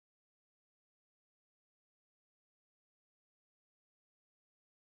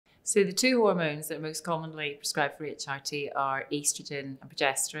So the two hormones that are most commonly prescribed for HRT are estrogen and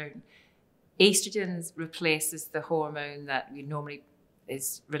progesterone. Estrogen replaces the hormone that normally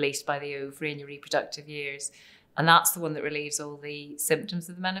is released by the ovary in your reproductive years. And that's the one that relieves all the symptoms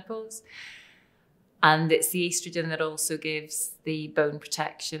of the menopause. And it's the estrogen that also gives the bone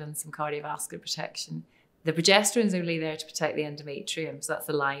protection and some cardiovascular protection. The progesterone is only there to protect the endometrium, so that's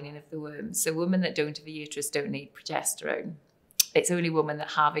the lining of the womb. So women that don't have a uterus don't need progesterone. It's only women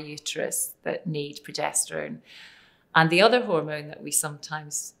that have a uterus that need progesterone. And the other hormone that we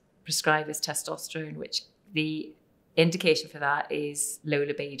sometimes prescribe is testosterone, which the indication for that is low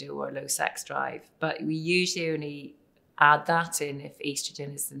libido or low sex drive. But we usually only add that in if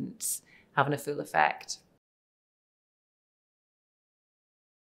estrogen isn't having a full effect.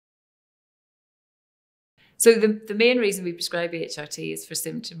 So the main reason we prescribe HRT is for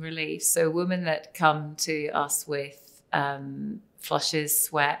symptom relief. So women that come to us with flushes,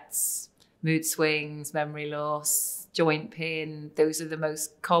 sweats, mood swings, memory loss, joint pain, those are the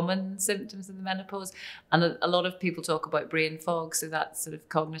most common symptoms of the menopause. And a lot of people talk about brain fog, so that's sort of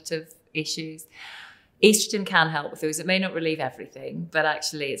cognitive issues. Estrogen can help with those. It may not relieve everything, but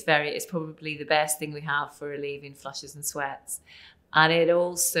actually it's probably the best thing we have for relieving flushes and sweats. And it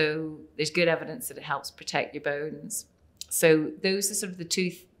also, there's good evidence that it helps protect your bones. So those are sort of the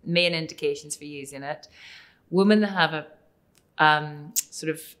two main indications for using it. Women that have a sort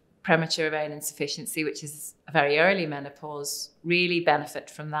of premature ovarian insufficiency, which is a very early menopause, really benefit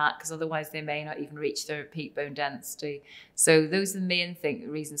from that because otherwise they may not even reach their peak bone density. So those are the main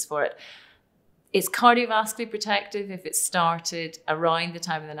reasons for it. It's cardiovascularly protective if it's started around the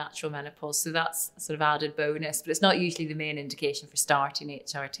time of the natural menopause. So that's a sort of added bonus, but it's not usually the main indication for starting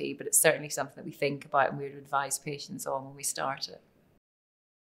HRT, but it's certainly something that we think about and we would advise patients on when we start it.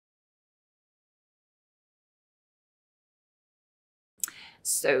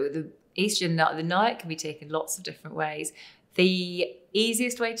 So the estrogen, the night can be taken lots of different ways. The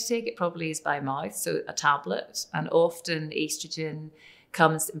easiest way to take it probably is by mouth, so a tablet, and often estrogen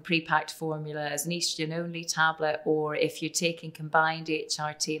comes in pre-packed formula as an estrogen-only tablet, or if you're taking combined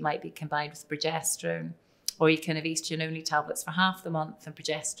HRT, it might be combined with progesterone, or you can have estrogen-only tablets for half the month and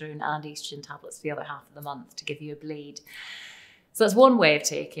progesterone and estrogen tablets for the other half of the month to give you a bleed. So that's one way of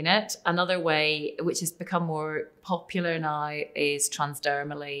taking it. Another way, which has become more popular now, is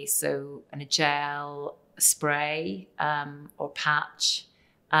transdermally, so in a gel, a spray, or patch.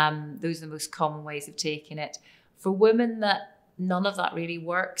 Those are the most common ways of taking it. For women that none of that really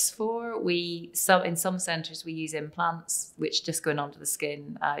works for, in some centres we use implants, which just go in onto the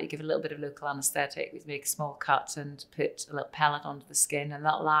skin. You give a little bit of local anaesthetic, we make a small cut and put a little pellet onto the skin, and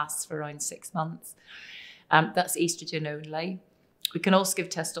that lasts for around 6 months. That's estrogen only. We can also give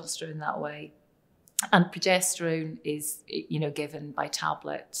testosterone that way. And progesterone is, given by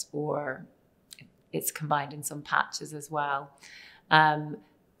tablet, or it's combined in some patches as well.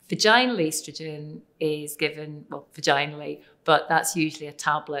 Vaginal estrogen is given, well, vaginally, but that's usually a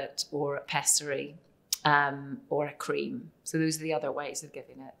tablet or a pessary or a cream. So those are the other ways of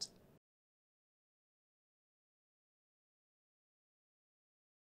giving it.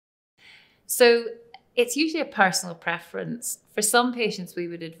 So it's usually a personal preference. For some patients, we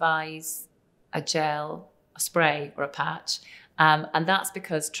would advise a gel, a spray, or a patch. And that's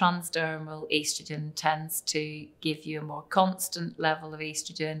because transdermal estrogen tends to give you a more constant level of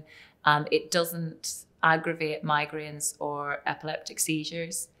estrogen. It doesn't aggravate migraines or epileptic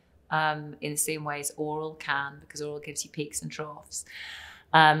seizures in the same way as oral can, because oral gives you peaks and troughs.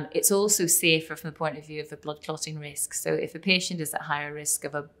 It's also safer from the point of view of the blood clotting risk. So if a patient is at higher risk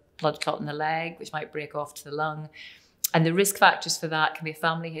of a blood clot in the leg, which might break off to the lung, and the risk factors for that can be a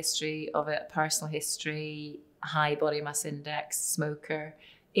family history of it, a personal history, high body mass index, smoker.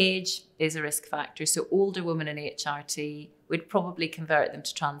 Age is a risk factor. So older women in HRT would probably convert them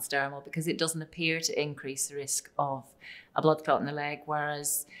to transdermal because it doesn't appear to increase the risk of a blood clot in the leg,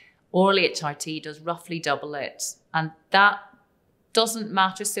 whereas oral HRT does roughly double it. And that doesn't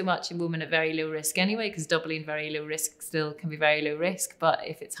matter so much in women at very low risk anyway, because doubling very low risk still can be very low risk. But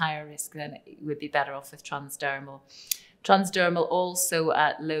if it's higher risk, then it would be better off with transdermal. Transdermal also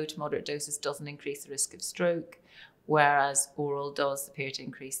at low to moderate doses doesn't increase the risk of stroke, whereas oral does appear to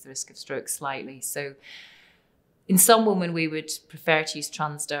increase the risk of stroke slightly. So in some women, we would prefer to use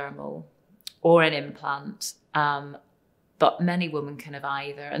transdermal or an implant, but many women can have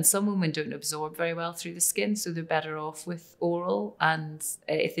either. And some women don't absorb very well through the skin, so they're better off with oral. And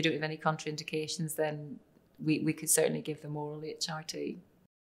if they don't have any contraindications, then we could certainly give them oral HRT.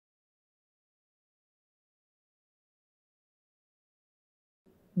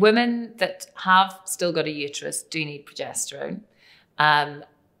 Women that have still got a uterus do need progesterone.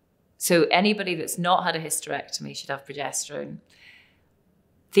 So anybody that's not had a hysterectomy should have progesterone.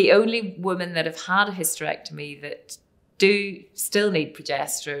 The only women that have had a hysterectomy that do still need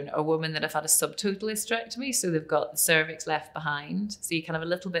progesterone are women that have had a subtotal hysterectomy, so they've got the cervix left behind. So you can have a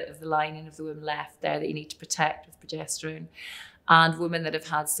little bit of the lining of the womb left there that you need to protect with progesterone. And women that have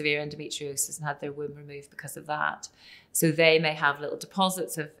had severe endometriosis and had their womb removed because of that. So they may have little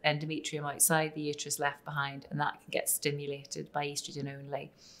deposits of endometrium outside the uterus left behind, and that can get stimulated by estrogen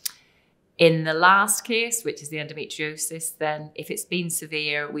only. In the last case, which is the endometriosis, then if it's been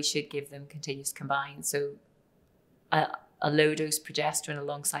severe, we should give them continuous combined. So a low dose progesterone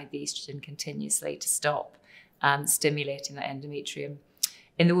alongside the estrogen continuously to stop stimulating that endometrium.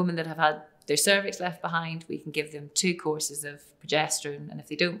 In the women that have had their cervix left behind, we can give them 2 courses of progesterone. And if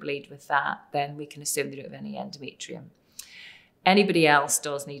they don't bleed with that, then we can assume they don't have any endometrium. Anybody else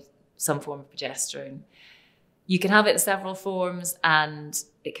does need some form of progesterone. You can have it in several forms, and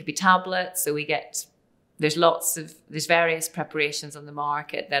it could be tablets. So there's various preparations on the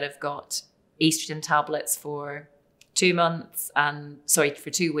market that have got estrogen tablets for 2 months for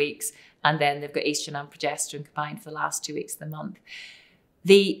 2 weeks, and then they've got estrogen and progesterone combined for the last 2 weeks of the month.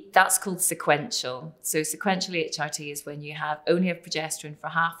 That's called sequential. So sequential HRT is when you only have progesterone for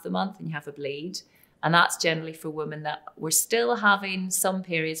half the month and you have a bleed. And that's generally for women that were still having some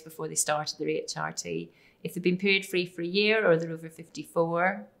periods before they started their HRT. If they've been period free for a year or they're over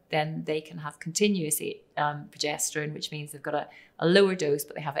 54, then they can have continuous progesterone, which means they've got a lower dose,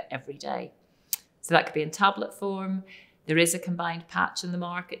 but they have it every day. So that could be in tablet form. There is a combined patch in the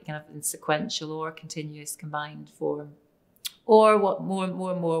market. You can have it in sequential or continuous combined form. Or what more and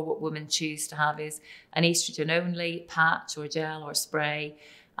more what women choose to have is an estrogen-only patch or gel or spray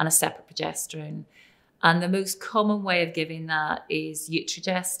and a separate progesterone. And the most common way of giving that is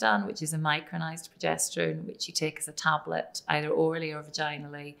Utrogestan, which is a micronised progesterone, which you take as a tablet, either orally or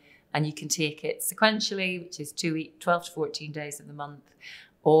vaginally. And you can take it sequentially, which is 12 to 14 days of the month,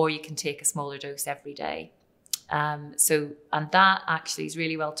 or you can take a smaller dose every day. And that actually is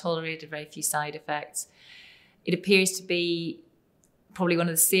really well tolerated, very few side effects. It appears to be probably one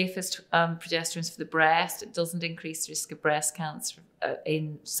of the safest progesterones for the breast. It doesn't increase the risk of breast cancer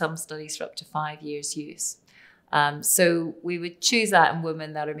in some studies for up to 5 years use. So we would choose that in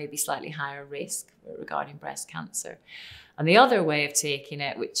women that are maybe slightly higher risk regarding breast cancer. And the other way of taking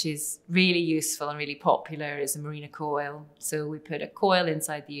it, which is really useful and really popular, is a Mirena coil. So we put a coil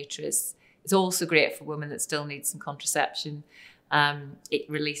inside the uterus. It's also great for women that still need some contraception. It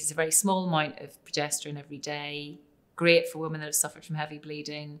releases a very small amount of progesterone every day. Great for women that have suffered from heavy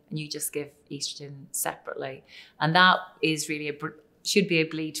bleeding, and you just give estrogen separately. And that is really should be a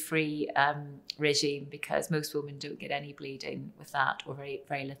bleed-free regime, because most women don't get any bleeding with that, or very,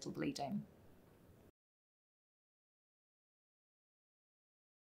 very little bleeding.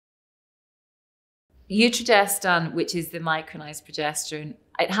 Utrogestan, which is the micronised progesterone,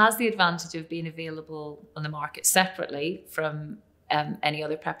 it has the advantage of being available on the market separately from any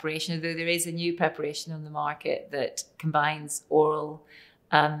other preparation, although there is a new preparation on the market that combines oral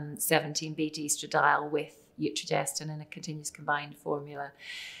 17-beta estradiol with Utrogestan in a continuous combined formula.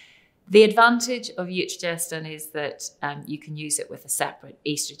 The advantage of Utrogestan is that you can use it with a separate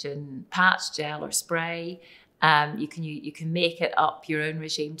estrogen patch, gel or spray. You can make it up your own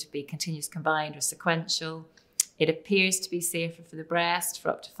regime to be continuous combined or sequential. It appears to be safer for the breast for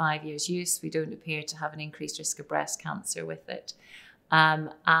up to 5 years use. We don't appear to have an increased risk of breast cancer with it.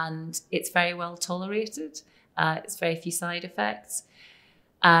 And it's very well tolerated. It's very few side effects.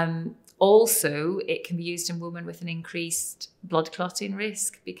 Also, it can be used in women with an increased blood clotting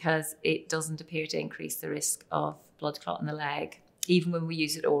risk, because it doesn't appear to increase the risk of blood clot in the leg, even when we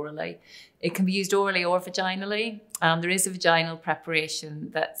use it orally. It can be used orally or vaginally. There is a vaginal preparation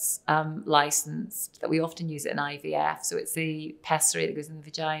that's licensed, that we often use it in IVF. So it's the pessary that goes in the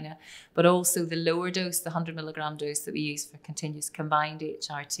vagina, but also the lower dose, the 100 milligram dose that we use for continuous combined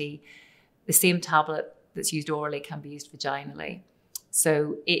HRT. The same tablet that's used orally can be used vaginally.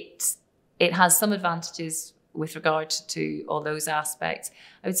 So it has some advantages with regard to all those aspects.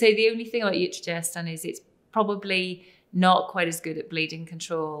 I would say the only thing about Utrogestan is it's probably not quite as good at bleeding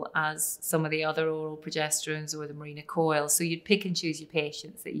control as some of the other oral progesterones or the Mirena coil. So you'd pick and choose your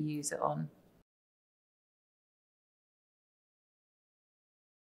patients that you use it on.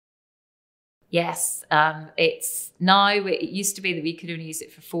 Yes, it used to be that we could only use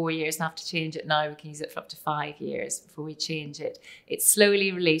it for 4 years and have to change it. Now we can use it for up to 5 years before we change it. It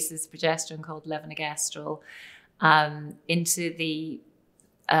slowly releases progesterone called levonorgestrel into the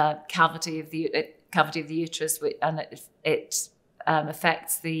cavity of the uterus, and it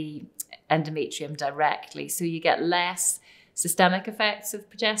affects the endometrium directly. So you get less systemic effects of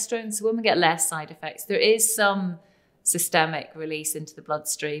progesterone. So women get less side effects. There is some systemic release into the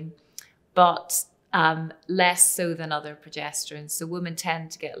bloodstream, but less so than other progesterones. So women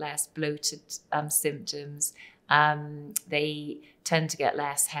tend to get less bloated symptoms. They tend to get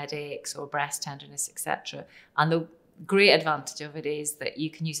less headaches or breast tenderness, etc. And the great advantage of it is that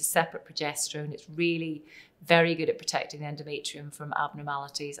you can use a separate progesterone. It's really very good at protecting the endometrium from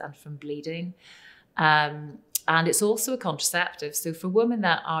abnormalities and from bleeding. And it's also a contraceptive. So for women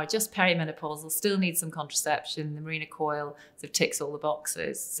that are just perimenopausal, still need some contraception, the Mirena coil sort of ticks all the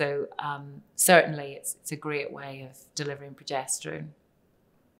boxes. So certainly it's a great way of delivering progesterone.